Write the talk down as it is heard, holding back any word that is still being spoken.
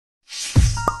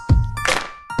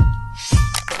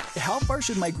How far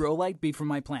should my grow light be from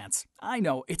my plants? I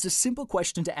know, it's a simple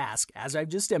question to ask. As I've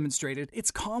just demonstrated,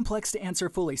 it's complex to answer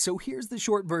fully, so here's the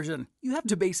short version. You have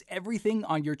to base everything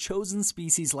on your chosen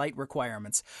species light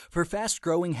requirements. For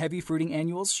fast-growing, heavy-fruiting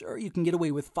annuals, sure, you can get away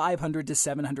with 500 to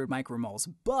 700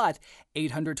 micromoles, but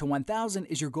 800 to 1000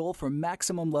 is your goal for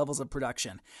maximum levels of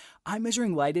production. I'm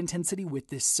measuring light intensity with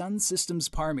this Sun Systems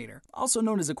par meter, also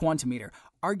known as a quantimeter,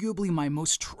 arguably my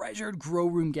most treasured grow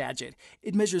room gadget.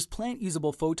 It measures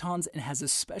plant-usable photons and has a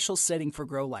special setting for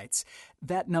grow lights.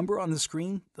 That number on the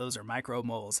screen, those are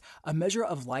micromoles, a measure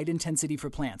of light intensity for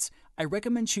plants. I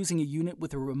recommend choosing a unit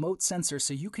with a remote sensor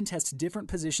so you can test different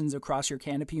positions across your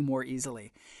canopy more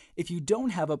easily. If you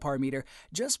don't have a par meter,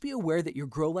 just be aware that your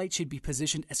grow light should be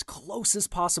positioned as close as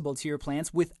possible to your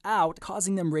plants without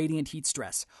causing them radiant heat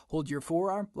stress. Hold your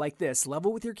forearm like this,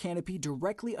 level with your canopy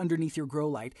directly underneath your grow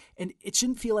light, and it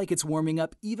shouldn't feel like it's warming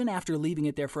up even after leaving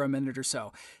it there for a minute or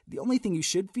so. The only thing you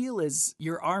should feel is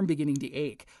your arm beginning to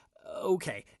ache.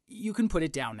 Okay, you can put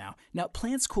it down now. Now,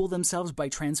 plants cool themselves by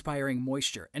transpiring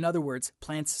moisture. In other words,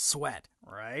 plants sweat,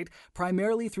 right?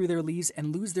 Primarily through their leaves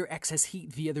and lose their excess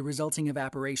heat via the resulting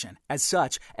evaporation. As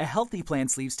such, a healthy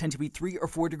plant's leaves tend to be 3 or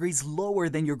 4 degrees lower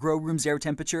than your grow room's air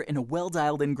temperature in a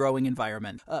well-dialed-in growing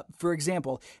environment. For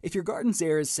example, if your garden's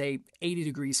air is, say, 80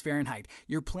 degrees Fahrenheit,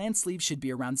 your plant's leaves should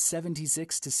be around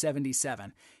 76 to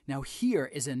 77. Now here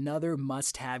is another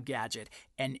must-have gadget,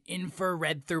 an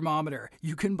infrared thermometer.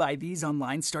 You can buy these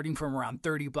online starting from around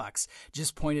 $30.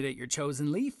 Just point it at your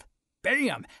chosen leaf,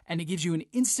 bam, and it gives you an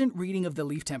instant reading of the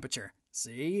leaf temperature.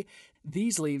 See?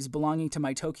 These leaves belonging to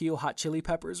my Tokyo hot chili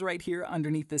peppers right here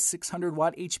underneath this 600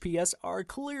 watt HPS are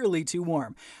clearly too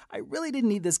warm. I really didn't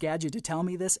need this gadget to tell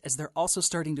me this, as they're also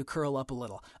starting to curl up a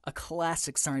little, a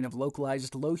classic sign of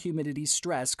localized low humidity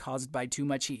stress caused by too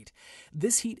much heat.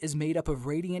 This heat is made up of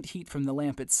radiant heat from the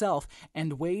lamp itself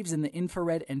and waves in the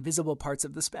infrared and visible parts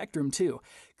of the spectrum too.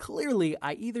 Clearly,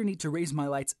 I either need to raise my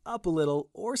lights up a little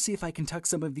or see if I can tuck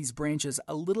some of these branches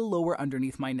a little lower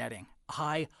underneath my netting.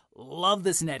 I love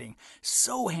this netting.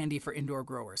 So handy for indoor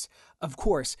growers. Of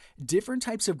course, different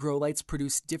types of grow lights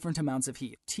produce different amounts of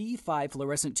heat. T5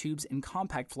 fluorescent tubes in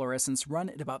compact fluorescence run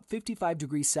at about 55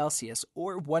 degrees Celsius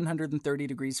or 130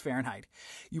 degrees Fahrenheit.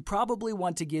 You probably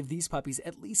want to give these puppies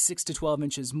at least 6 to 12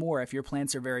 inches more if your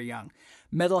plants are very young.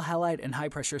 Metal halide and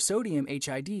high-pressure sodium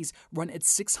HIDs run at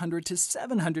 600 to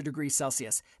 700 degrees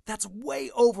Celsius. That's way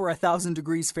over 1,000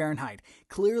 degrees Fahrenheit.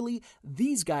 Clearly,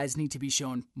 these guys need to be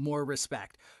shown more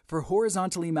respect. For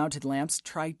horizontally mounted lamps,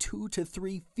 try 2 to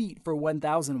 3 feet for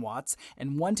 1,000 watts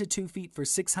and 1 to 2 feet for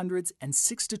 600s and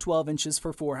 6 to 12 inches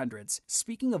for 400s.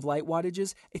 Speaking of light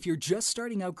wattages, if you're just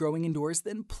starting out growing indoors,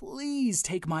 then please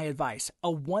take my advice.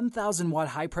 A 1,000 watt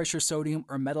high-pressure sodium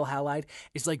or metal halide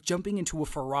is like jumping into a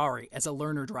Ferrari as a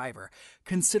learner driver.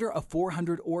 Consider a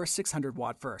 400 or 600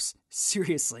 watt first.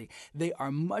 Seriously, they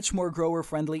are much more grower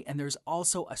friendly, and there's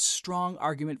also a strong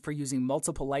argument for using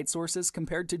multiple light sources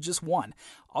compared to just one.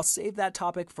 I'll save that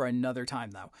topic for another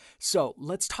time though. So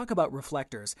let's talk about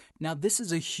reflectors. Now this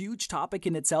is a huge topic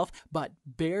in itself, but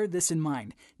bear this in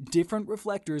mind. Different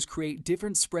reflectors create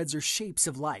different spreads or shapes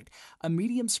of light. A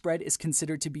medium spread is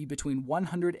considered to be between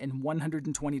 100 and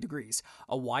 120 degrees.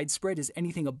 A wide spread is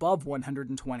anything above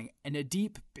 120, and a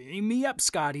deep, beam me up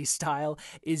Scotty style,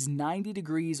 is 90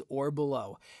 degrees or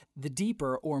below. The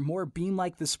deeper or more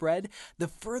beam-like the spread, the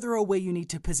further away you need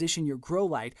to position your grow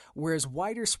light, whereas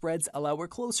wider spreads allow a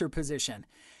closer position.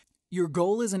 Your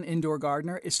goal as an indoor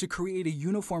gardener is to create a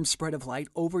uniform spread of light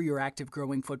over your active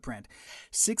growing footprint.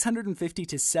 650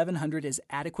 to 700 is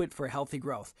adequate for healthy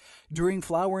growth. During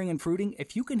flowering and fruiting,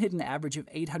 if you can hit an average of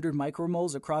 800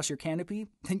 micromoles across your canopy,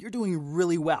 then you're doing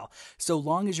really well, so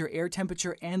long as your air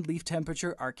temperature and leaf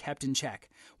temperature are kept in check.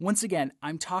 Once again,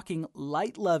 I'm talking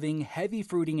light-loving,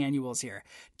 heavy-fruiting annuals here.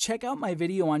 Check out my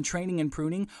video on training and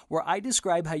pruning, where I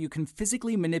describe how you can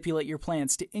physically manipulate your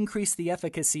plants to increase the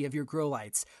efficacy of your grow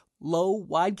lights. Low,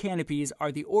 wide canopies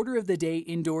are the order of the day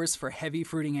indoors for heavy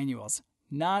fruiting annuals,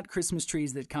 not Christmas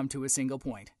trees that come to a single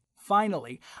point.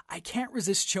 Finally, I can't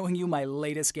resist showing you my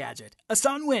latest gadget, a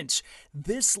sun winch.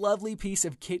 This lovely piece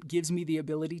of kit gives me the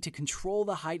ability to control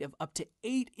the height of up to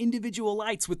 8 individual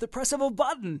lights with the press of a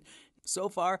button. So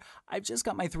far, I've just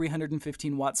got my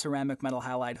 315 watt ceramic metal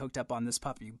halide hooked up on this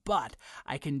puppy, but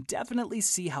I can definitely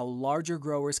see how larger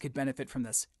growers could benefit from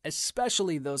this,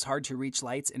 especially those hard to reach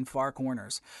lights in far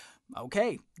corners.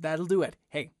 Okay, that'll do it.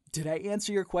 Hey, did I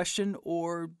answer your question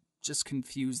or just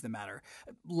confuse the matter?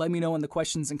 Let me know in the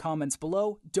questions and comments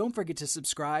below. Don't forget to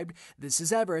subscribe. This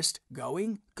is Everest,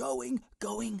 going, gone.